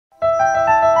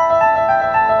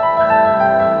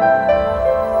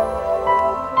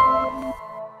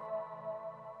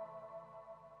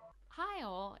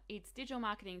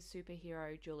marketing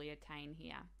superhero Julia Tane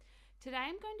here. Today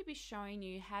I'm going to be showing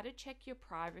you how to check your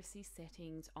privacy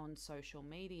settings on social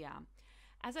media.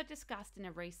 As I discussed in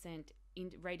a recent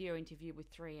radio interview with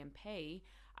 3MP,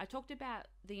 I talked about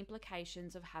the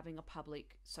implications of having a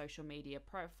public social media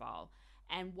profile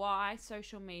and why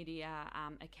social media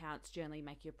accounts generally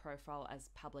make your profile as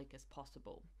public as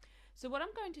possible. So what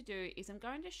I'm going to do is I'm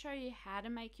going to show you how to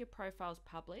make your profiles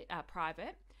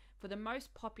private for the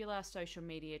most popular social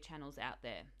media channels out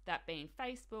there, that being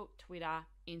Facebook, Twitter,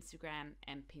 Instagram,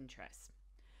 and Pinterest.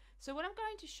 So what I'm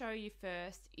going to show you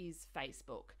first is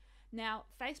Facebook. Now,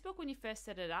 Facebook, when you first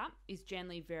set it up, is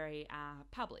generally very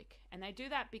public, and they do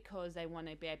that because they want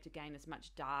to be able to gain as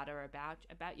much data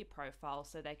about your profile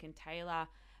so they can tailor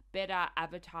better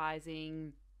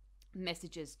advertising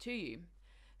messages to you.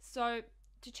 So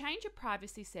to change your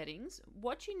privacy settings,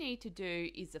 what you need to do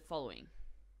is the following.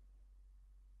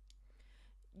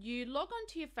 You log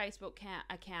onto your Facebook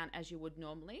account as you would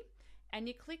normally, and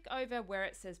you click over where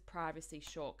it says privacy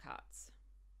shortcuts.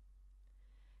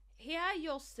 Here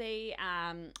you'll see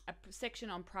a section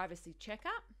on privacy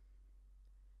checkup.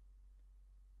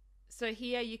 So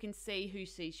here you can see who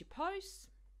sees your posts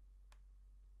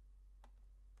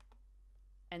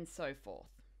and so forth.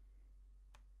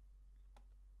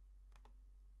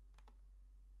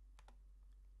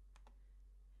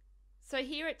 So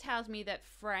here it tells me that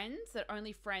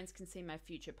only friends can see my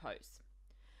future posts.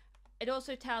 It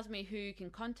also tells me who can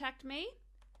contact me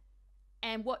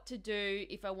and what to do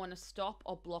if I want to stop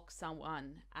or block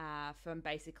someone from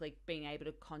basically being able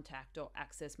to contact or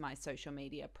access my social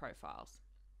media profiles.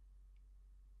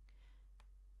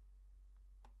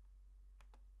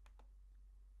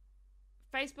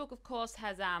 Facebook, of course,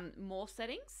 has more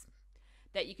settings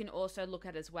that you can also look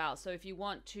at as well. So if you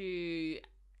want to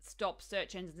stop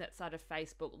search engines outside of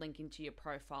Facebook linking to your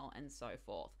profile and so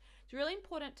forth. It's really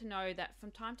important to know that from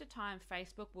time to time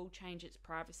Facebook will change its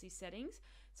privacy settings,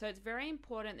 so it's very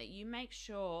important that you make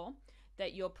sure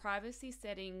that your privacy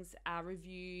settings are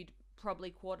reviewed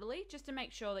probably quarterly, just to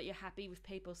make sure that you're happy with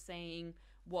people seeing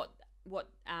what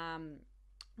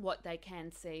they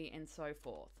can see and so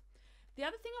forth. The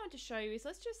other thing I want to show you is,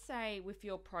 let's just say with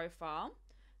your profile,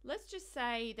 let's just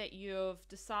say that you've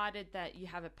decided that you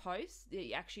have a post that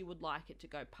you actually would like it to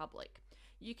go public.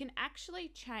 You can actually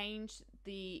change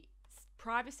the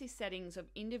privacy settings of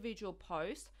individual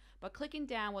posts by clicking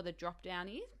down where the drop down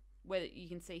is, where you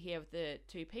can see here with the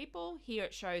two people. Here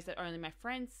it shows that only my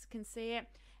friends can see it,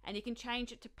 and you can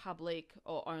change it to public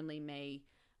or only me,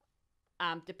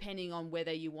 depending on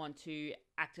whether you want to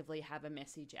actively have a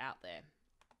message out there.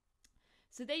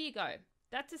 So there you go.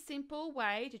 That's a simple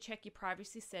way to check your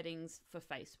privacy settings for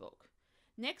Facebook.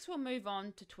 Next, we'll move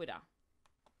on to Twitter.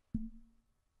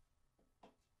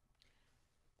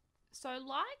 So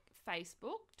like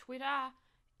Facebook, Twitter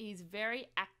is very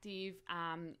active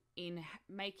in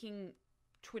making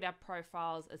Twitter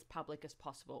profiles as public as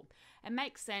possible. It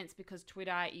makes sense because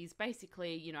Twitter is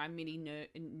basically, a mini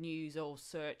news or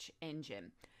search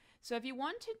engine. So if you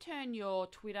want to turn your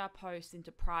Twitter posts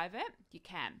into private, you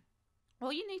can.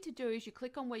 All you need to do is you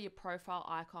click on where your profile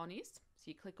icon is. So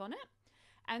you click on it,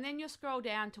 and then you'll scroll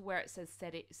down to where it says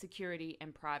security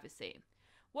and privacy.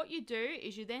 What you do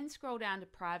is you then scroll down to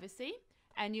privacy,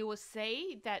 and you will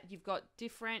see that you've got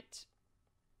different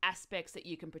aspects that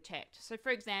you can protect. So for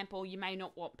example, you may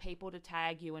not want people to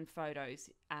tag you in photos.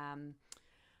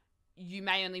 You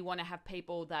may only want to have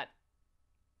people that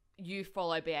you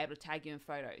follow be able to tag you in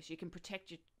photos. You can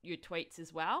protect your tweets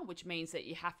as well, which means that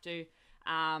you have to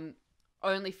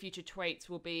only future tweets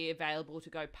will be available to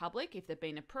go public if they've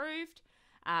been approved.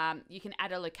 You can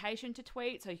add a location to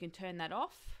tweet, so you can turn that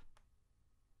off.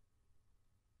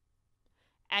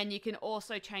 And you can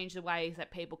also change the ways that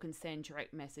people can send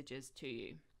direct messages to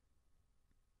you.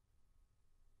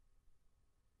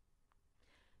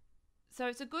 So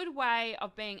it's a good way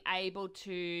of being able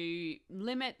to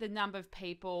limit the number of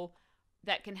people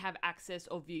that can have access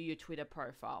or view your Twitter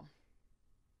profile.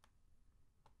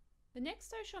 The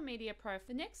next social media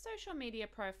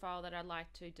profile that I'd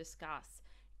like to discuss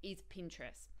is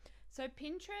Pinterest. So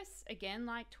Pinterest, again,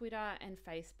 like Twitter and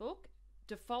Facebook,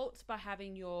 defaults by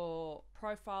having your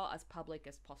profile as public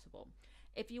as possible.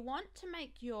 If you want to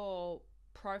make your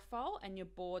profile and your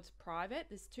boards private,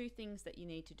 there's two things that you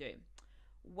need to do.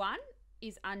 One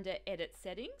is under Edit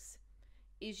Settings,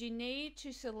 is you need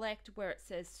to select where it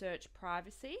says Search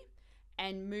Privacy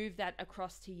and move that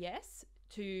across to Yes,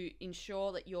 to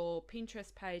ensure that your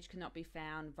Pinterest page cannot be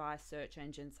found via search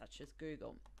engines such as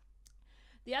Google.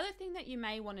 The other thing that you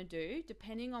may want to do,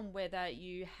 depending on whether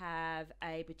you have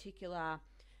a particular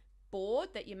board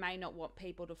that you may not want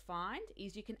people to find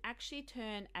is you can actually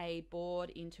turn a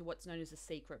board into what's known as a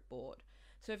secret board.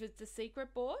 So if it's a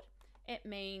secret board, it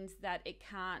means that it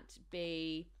can't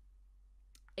be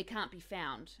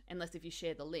found unless if you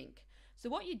share the link. So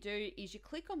what you do is you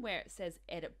click on where it says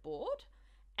edit board,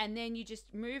 and then you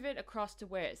just move it across to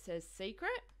where it says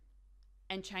secret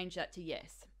and change that to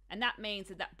yes. And that means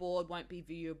that that board won't be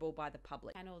viewable by the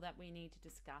public. The channel that we need to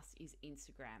discuss is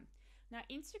Instagram. Now,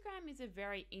 Instagram is a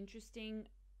very interesting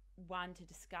one to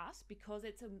discuss because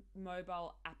it's a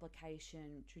mobile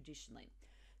application traditionally.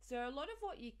 So a lot of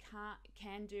what you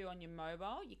can do on your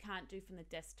mobile, you can't do from a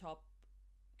desktop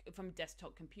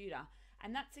computer,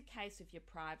 and that's the case with your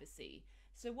privacy.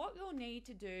 So what you'll need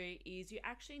to do is you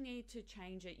actually need to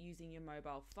change it using your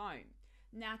mobile phone.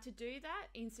 Now, to do that,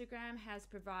 Instagram has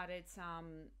provided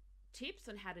some tips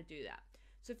on how to do that.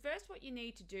 So first, what you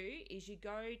need to do is you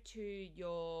go to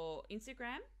your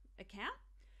Instagram account.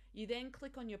 You then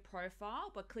click on your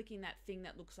profile by clicking that thing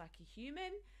that looks like a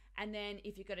human. And then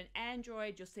if you've got an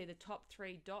Android, you'll see the top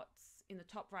 3 dots in the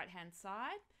top right-hand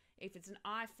side. If it's an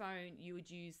iPhone, you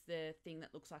would use the thing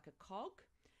that looks like a cog.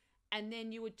 And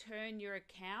then you would turn your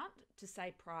account to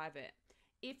say private.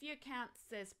 If your account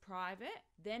says private,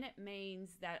 then it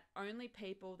means that only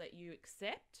people that you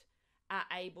accept are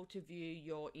able to view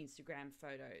your Instagram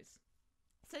photos.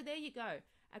 So there you go,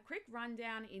 a quick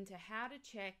rundown into how to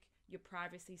check your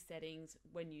privacy settings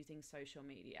when using social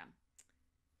media.